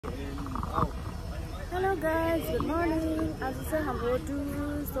Hello guys, good morning. आज चाहिँ हाम्रो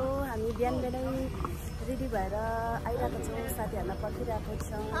टुर सो हामी बिहान बिहानै रेडी भएर आइरहेको छौँ, साथीहरूलाई पर्खिरहेको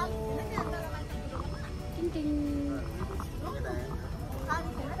छौँ।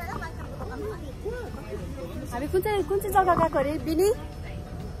 हामी कुन चाहिँ जग्गा गएको अरे बिनी?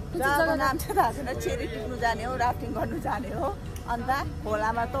 जग्गा नाम चाहिँ थाहा छैन। चेरी टिप्नु जाने हो, राफ्टिङ गर्नु जाने हो, अन्त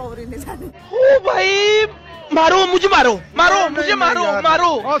खोलामा त औरिने जाने। ओ भाई मारो मुझे, मारो मुझे, मारो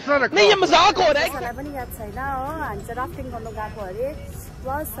नहीं ये मजाक हो रहा है। कसैलाई पनि याद छैन हो, हामी चाहिँ राफ्टिङ गर्नु गएको अरे,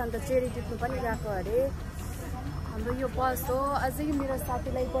 प्लस अन्त चेरी टिप्नु पनि गएको अरे। हाम्रो यो बस हो। अझै मेरो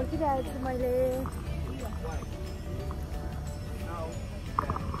साथीलाई पर्खिरहेको छु मैले।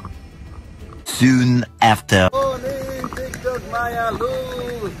 Soon after. Morning, TikTok Maya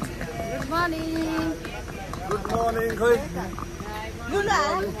Luz. Good morning. Good morning, Khoi. Luna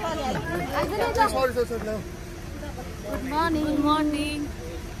Sorry, no. Good morning. Good morning.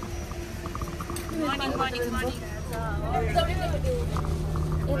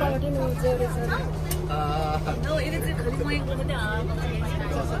 यताबाट नि जोडी छ।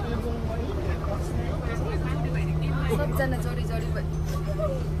 सबजना जोडी भयो।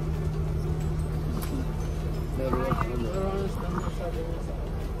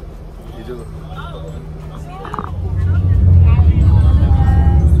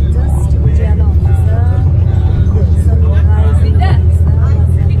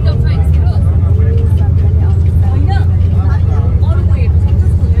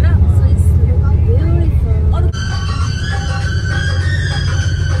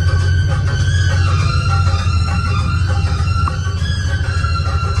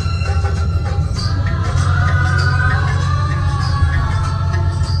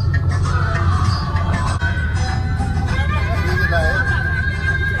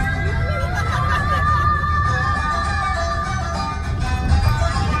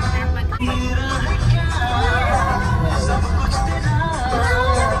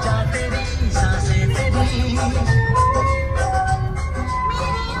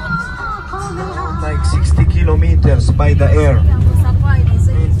 Like 60 kilometers by the air.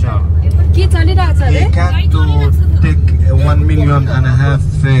 के चलिरहेछ अरे? They can't to take 1.5 million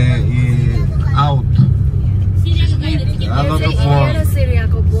out. A lot of work.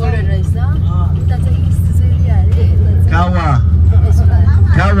 सिरियाको border रहेछ। उता चाहिँ सिरिया अरे। Kawa.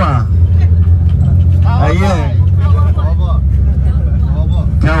 Aye.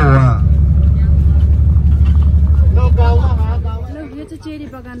 Kawa. ल यो चाहिँ चेरी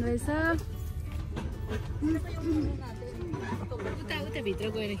बगान रहेछ।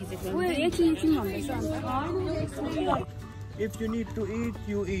 If you need to eat,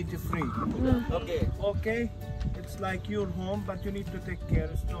 you eat free. Okay. It's like your home, but you need to take care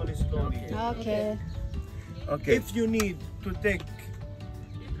slowly. Okay. If you need to take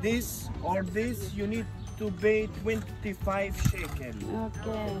this or this, you need to pay 25 shekel.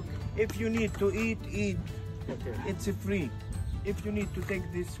 Okay. If you need to eat, it's free. If you need to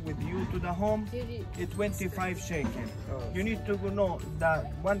take this with you to the home, it's 25 shekel. You need to know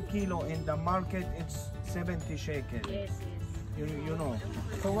that 1 kilo in the market, it's 70 shekel. Yes. You know.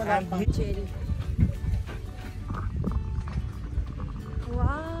 And cherry.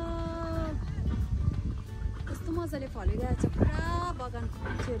 वाह, कस्तो मजाले फलिरहेछ पुरा बगान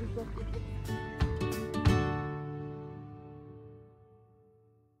चेरीको।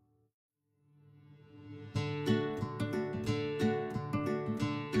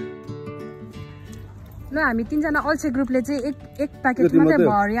 ल हामी तीनजना अल्छे ग्रुपले चाहिँ एक प्याकेट मात्रै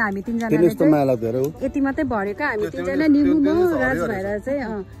भर्यो। हामी तीनजनाले चाहिँ यति मात्रै भरेको। हामी तीनजना निमु म राज भएर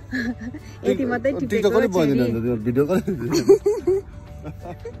चाहिँ यति मात्रै टिपेको।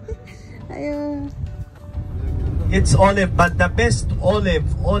 It's olive, but the best olive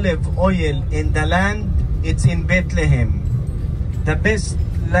oil in the land, it's in Bethlehem. The best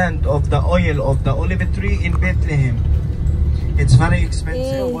land of the oil of the olive tree in Bethlehem. It's very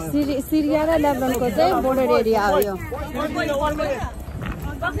expensive. सिरिया र लेबननको चाहिँ बोर्डर एरिया हो यो।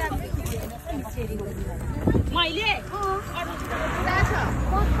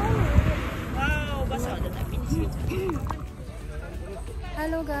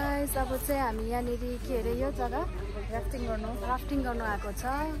 हेलो गाइस, अब चाहिँ हामी यहाँनिर के अरे यो जग्गा राफ्टिङ गर्नु आएको छ।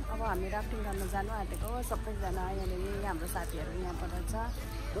 अब हामी राफ्टिङ गर्न जानु आँटेको सबैजना यहाँनिर हाम्रो साथीहरू यहाँबाट छ।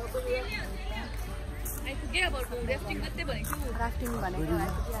 राफ्टिङ भनेको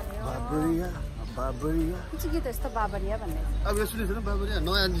आइपुगिहाल्यो। के त यस्तो बाबरिया भन्ने अब यो सुनिस् न बाबरिया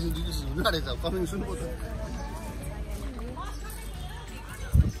नयाँ हुनु आँटेछ कमिङ सुन पो त।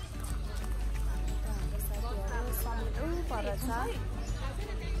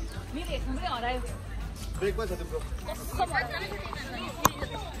 ब्रेक भयो छ तिम्रो।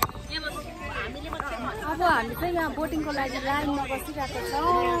 हामी चाहिँ यहाँ बोटिङको लागि लाइनमा बसिरहेको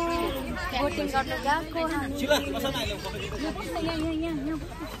छौँ बोटिङ गर्न गएको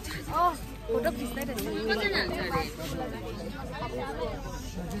फोटो खिच्दै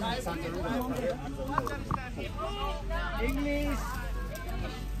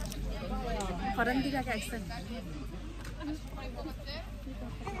खरन्दिरहेको एक्सन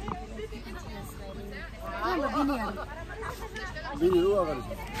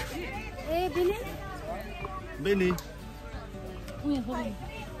ए बिनी Benny.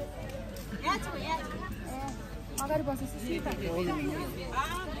 अगाडि बसेछु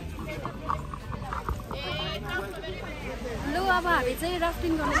लु अब हामी चाहिँ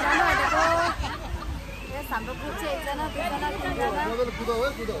राफ्टिङ गर्नु जानु आँटेको यस हाम्रो ग्रुप चाहिँ एकजना दुईजना तिनजना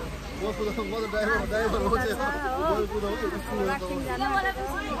राफ्टिङ जानु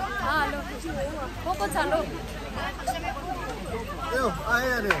लु को छ लु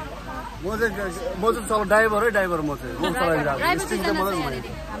म चाहिँ चल ड्राइभर म चाहिँ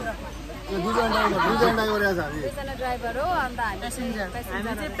दुईजना ड्राइभर हो अन्त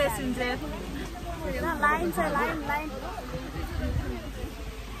हामी पेसेन्जर लाइन छ लाइन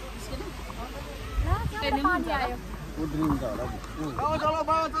पानी आयो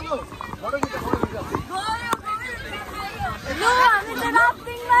लु हामी चाहिँ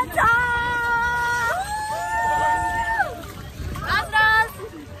राफ्टिङमा छ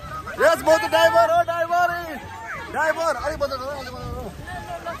Yes, both the driver, oh driver, driver, अरे बता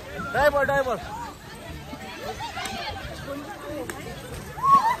driver.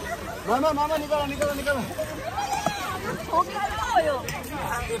 मामा निकाल.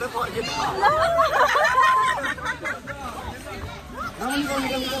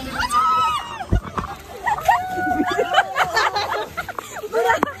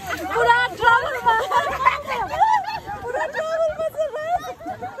 पूरा ट्रैवल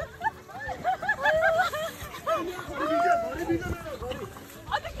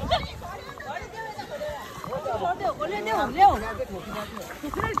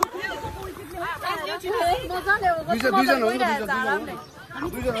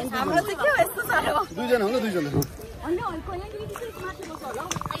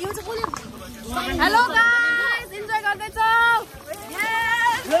हेलो गाइस इन्जॉय गर्दैछौ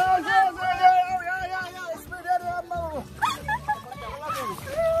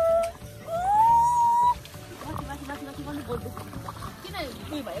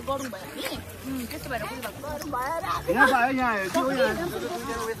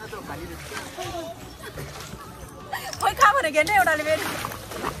खोइ खा भने के एउटाले फेरि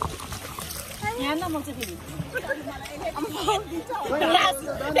यहाँ न म चाहिँ फेरि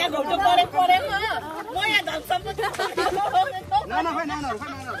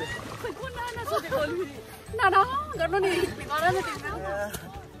गर्नु नि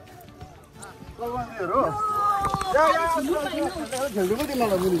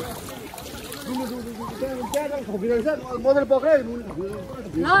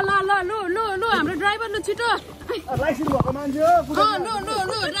ल हाम्रो ड्राइभर लु छिटो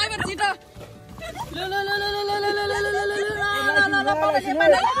लु ड्राइभर छिटो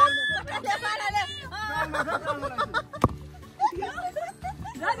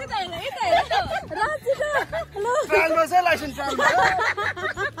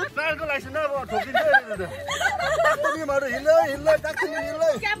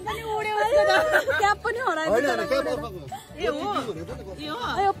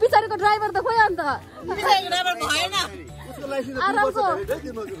पछाडिको ड्राइभर त खोइ अन्त आरामको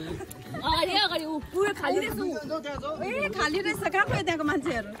पुरै खाली रहेछ कहाँ खोइ त्यहाँको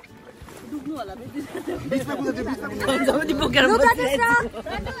मान्छेहरू डुब्नु होला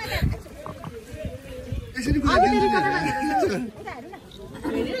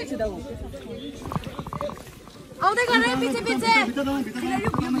आउँदै गर पछि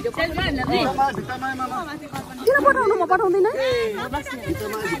किन पठाउनु म पठाउँदिन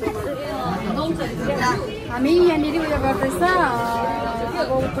हामी यहाँनिर उयो गर्दैछ अब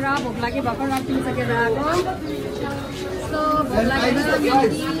पुरा भोक लागि भर्खर राफ्टिङ सकेर आएको भोक लागेर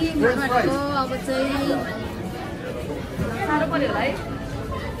अब चाहिँ साह्रो पर्यो होला है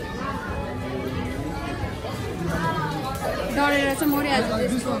डरेर चाहिँ मरिहाल्छु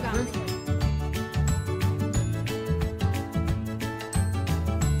त्यसको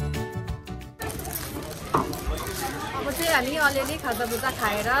हामी अलिअलि खाजाभुजा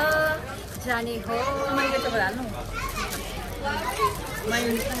खाएर जाने हो मैले त हाल्नु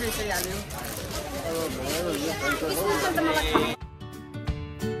मैले हाल्यो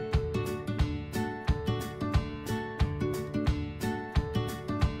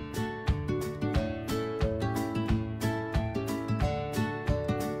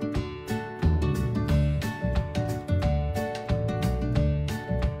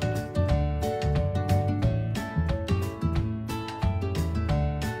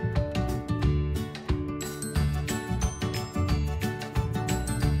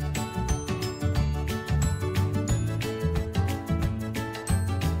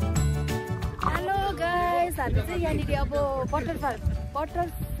हामी चाहिँ यहाँनिर अब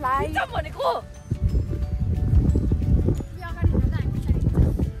बटरफ्लाई भनेको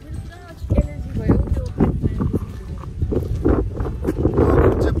एलर्जी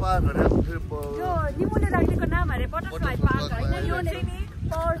भयो यो निमुले राखेको नाम अरे बटरफ्लाई पार्क होइन यो चाहिँ नि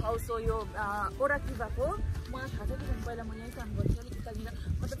पावर हाउस हो यो ओराकिबाको मलाई थाहा छ कि पहिला म यहीँ काम गर्थेँ अलिक उतानिर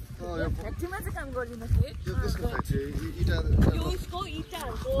मतलब फ्याक्ट्रीमा चाहिँ काम गर्दिनँ थिएँ यो उसको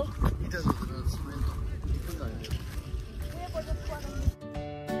इँटाहरूको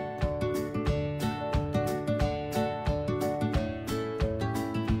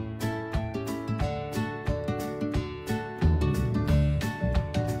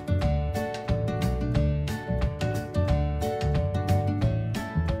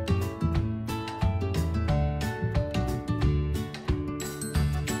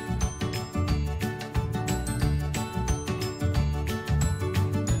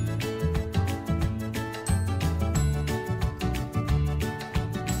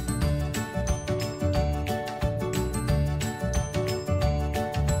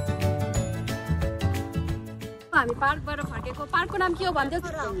हामी पार्कबाट फर्केको पार्कको नाम के हो भन्दै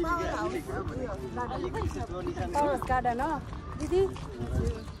पावर गार्डन हो दिदी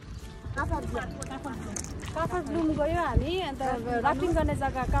काफर ब्लुम गयो हामी अन्त राफ्टिङ गर्ने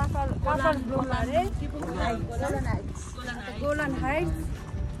जग्गा काफर ब्लुम अरे गोलन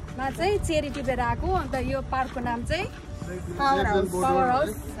हाइट्समा चाहिँ चेरी टिपेर आएको अन्त यो पार्कको नाम चाहिँ पावर हाउस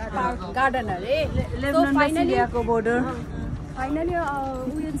पार्क गार्डन अरे फाइनली बोर्डर फाइनली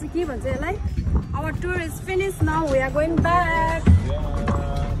उयो चाहिँ के भन्छ यसलाई Our tour is finished now. We are going back. Bye.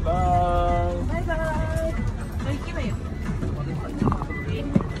 Bye bye. Thank you.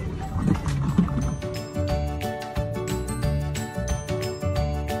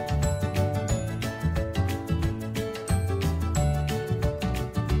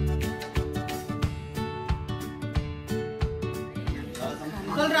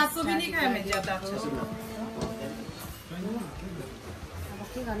 Call रात को भी नहीं खाया मैं ज्यादा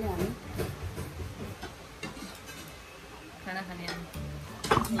खाना खाने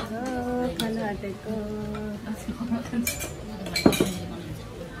खाना आटेको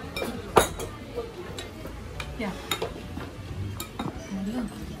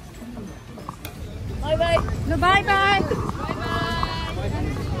बाय बाय बाय बाय